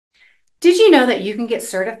Did you know that you can get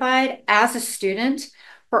certified as a student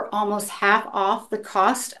for almost half off the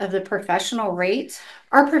cost of the professional rate?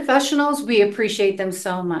 Our professionals, we appreciate them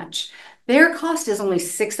so much. Their cost is only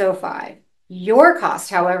 $605. Your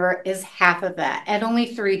cost, however, is half of that at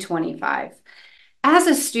only $325. As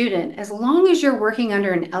a student, as long as you're working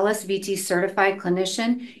under an LSVT certified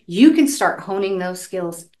clinician, you can start honing those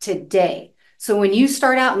skills today. So when you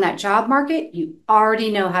start out in that job market, you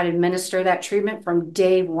already know how to administer that treatment from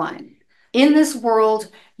day one. In this world,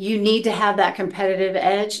 you need to have that competitive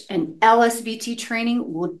edge, and LSVT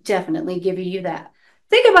training will definitely give you that.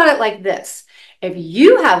 Think about it like this. If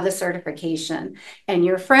you have the certification and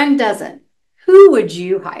your friend doesn't, who would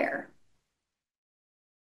you hire?